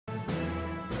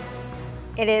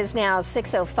It is now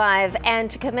 6:05,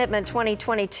 and to Commitment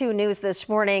 2022 news this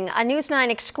morning, a News 9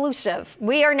 exclusive.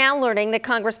 We are now learning that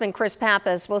Congressman Chris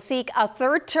Pappas will seek a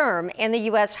third term in the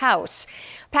U.S. House.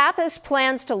 Pappas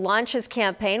plans to launch his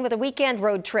campaign with a weekend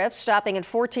road trip stopping in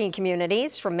 14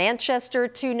 communities from Manchester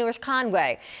to North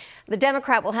Conway. The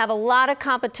Democrat will have a lot of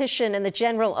competition in the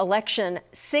general election.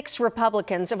 6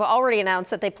 Republicans have already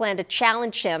announced that they plan to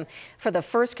challenge him for the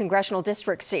 1st congressional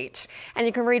district seat. And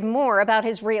you can read more about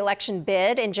his re-election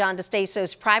bid in John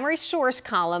DeStaso's primary source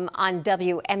column on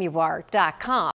WMUR.com.